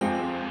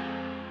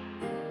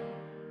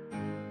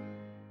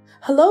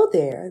Hello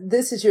there.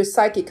 This is your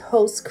psychic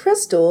host,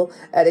 Crystal,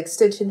 at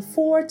extension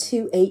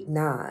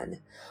 4289.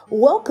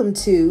 Welcome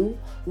to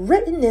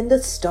Written in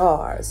the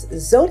Stars,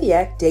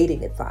 Zodiac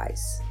Dating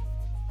Advice.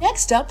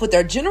 Next up, with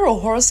our general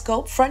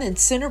horoscope front and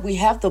center, we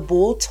have the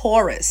bull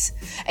Taurus,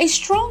 a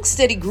strong,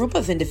 steady group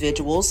of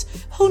individuals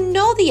who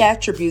know the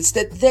attributes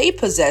that they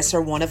possess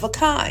are one of a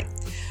kind.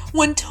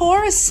 When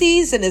Taurus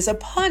season is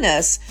upon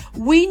us,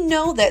 we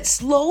know that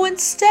slow and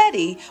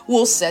steady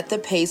will set the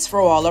pace for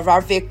all of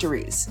our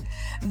victories.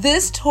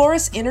 This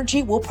Taurus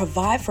energy will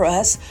provide for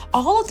us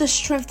all of the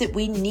strength that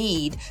we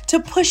need to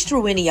push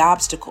through any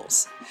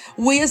obstacles.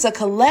 We as a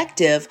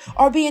collective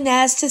are being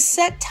asked to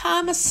set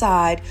time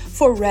aside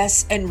for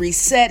rest and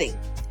resetting.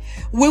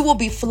 We will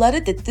be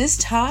flooded at this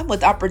time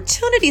with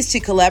opportunities to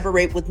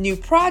collaborate with new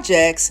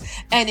projects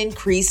and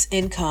increase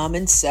income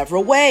in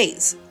several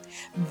ways.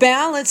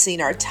 Balancing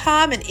our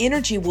time and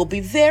energy will be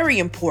very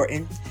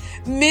important.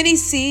 Many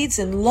seeds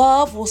in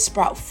love will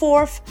sprout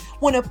forth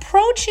when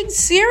approaching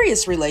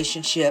serious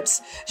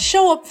relationships.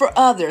 Show up for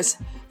others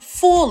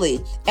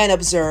fully and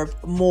observe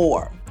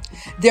more.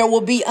 There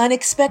will be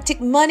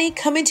unexpected money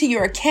coming to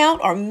your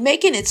account or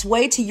making its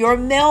way to your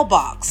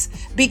mailbox.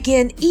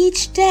 Begin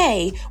each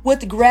day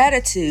with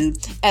gratitude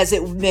as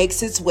it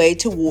makes its way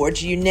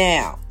towards you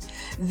now.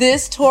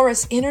 This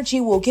Taurus energy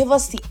will give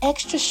us the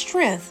extra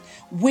strength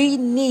we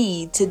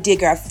need to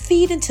dig our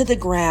feet into the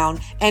ground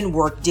and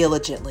work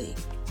diligently.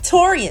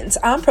 Taurians,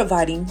 I'm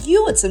providing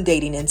you with some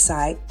dating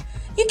insight.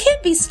 You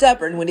can't be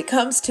stubborn when it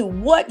comes to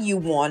what you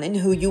want and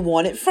who you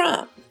want it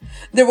from.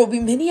 There will be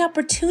many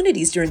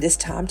opportunities during this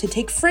time to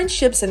take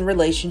friendships and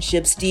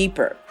relationships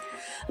deeper.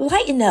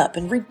 Lighten up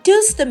and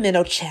reduce the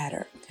mental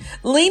chatter.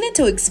 Lean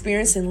into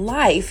experiencing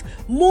life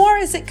more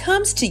as it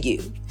comes to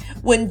you.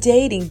 When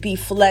dating, be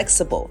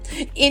flexible.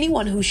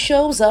 Anyone who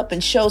shows up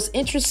and shows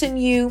interest in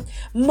you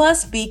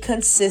must be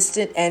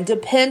consistent and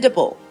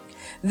dependable.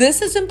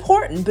 This is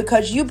important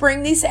because you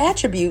bring these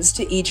attributes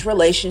to each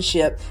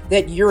relationship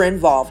that you're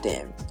involved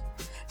in.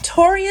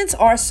 Taurians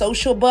are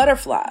social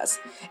butterflies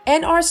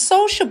and are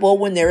sociable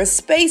when there is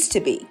space to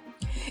be.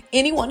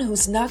 Anyone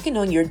who's knocking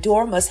on your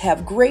door must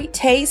have great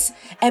taste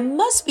and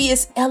must be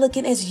as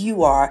elegant as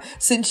you are,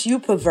 since you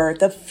pervert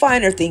the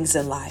finer things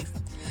in life.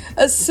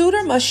 A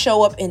suitor must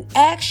show up in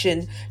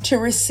action to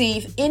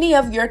receive any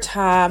of your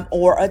time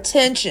or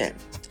attention.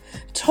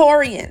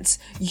 Taurians,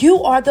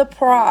 you are the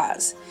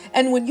prize,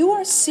 and when you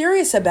are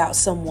serious about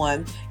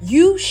someone,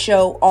 you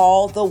show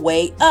all the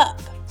way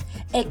up.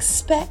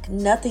 Expect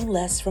nothing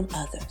less from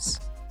others.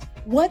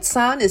 What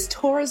sign is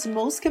Taurus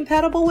most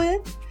compatible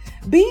with?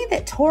 Being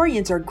that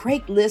Taurians are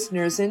great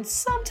listeners and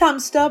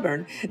sometimes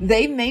stubborn,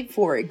 they make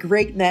for a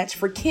great match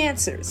for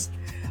Cancers.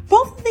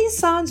 Both of these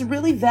signs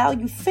really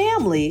value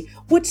family,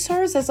 which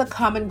serves as a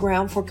common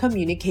ground for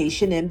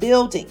communication and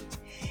building.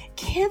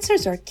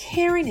 Cancers are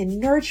caring and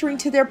nurturing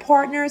to their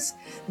partners.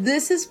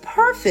 This is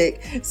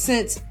perfect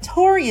since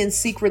Taurians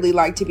secretly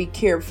like to be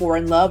cared for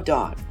and loved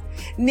on.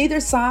 Neither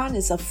sign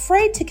is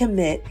afraid to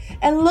commit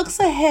and looks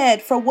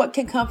ahead for what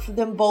can come for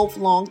them both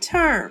long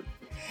term.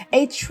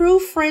 A true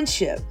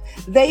friendship,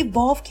 they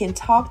both can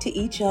talk to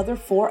each other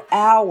for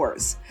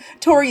hours.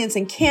 Taurians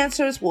and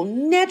Cancers will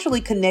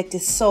naturally connect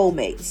as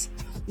soulmates.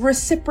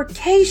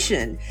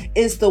 Reciprocation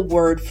is the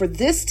word for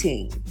this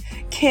team.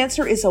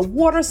 Cancer is a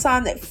water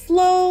sign that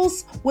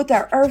flows with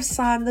our earth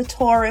sign, the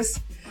Taurus.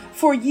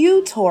 For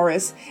you,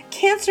 Taurus,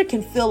 Cancer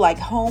can feel like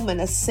home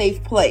and a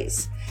safe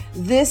place.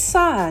 This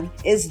sign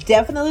is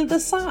definitely the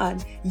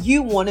sign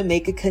you want to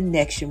make a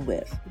connection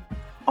with.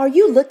 Are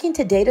you looking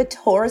to date a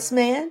Taurus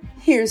man?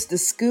 Here's the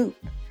scoop.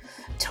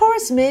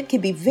 Taurus men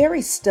can be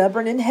very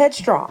stubborn and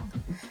headstrong.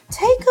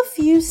 Take a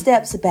few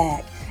steps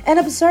back and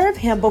observe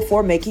him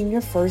before making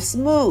your first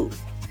move.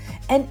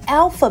 An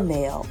alpha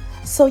male,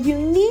 so you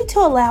need to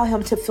allow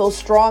him to feel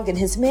strong in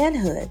his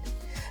manhood.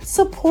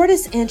 Support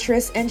his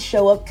interests and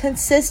show up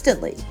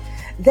consistently.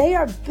 They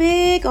are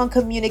big on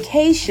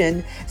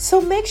communication, so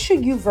make sure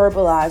you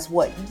verbalize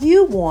what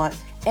you want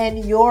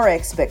and your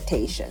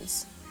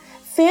expectations.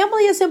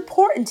 Family is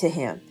important to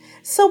him,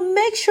 so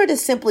make sure to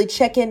simply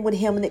check in with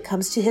him when it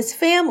comes to his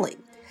family.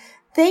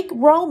 Think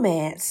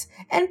romance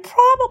and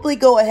probably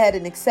go ahead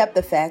and accept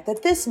the fact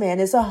that this man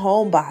is a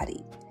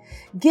homebody.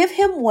 Give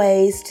him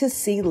ways to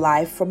see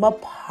life from a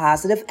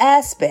positive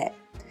aspect.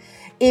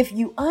 If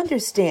you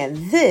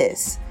understand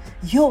this,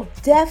 you'll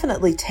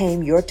definitely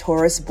tame your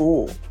Taurus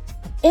bull.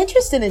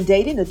 Interested in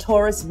dating a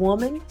Taurus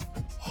woman?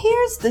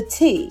 Here's the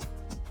tea.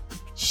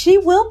 She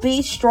will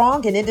be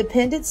strong and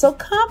independent, so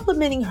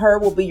complimenting her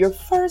will be your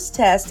first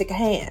task at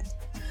hand.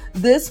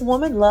 This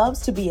woman loves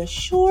to be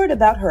assured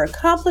about her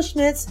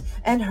accomplishments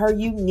and her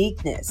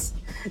uniqueness.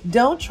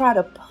 Don't try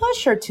to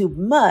push her too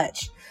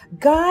much.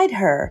 Guide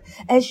her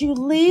as you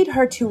lead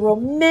her to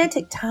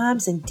romantic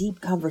times and deep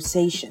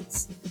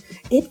conversations.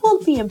 It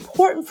will be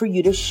important for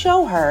you to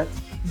show her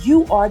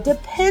you are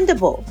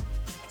dependable.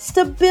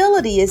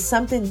 Stability is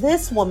something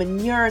this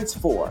woman yearns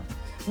for.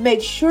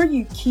 Make sure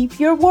you keep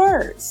your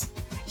words.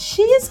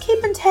 She is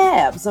keeping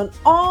tabs on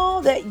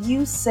all that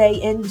you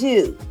say and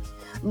do.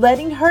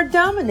 Letting her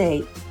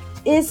dominate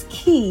is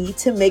key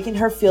to making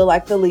her feel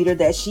like the leader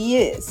that she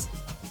is.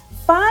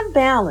 Find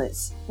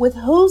balance with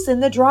who's in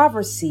the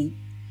driver's seat,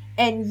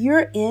 and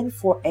you're in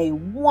for a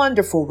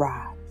wonderful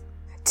ride.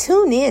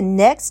 Tune in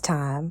next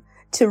time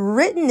to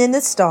Written in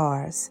the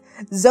Stars,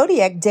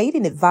 Zodiac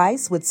Dating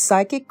Advice with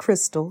Psychic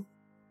Crystal.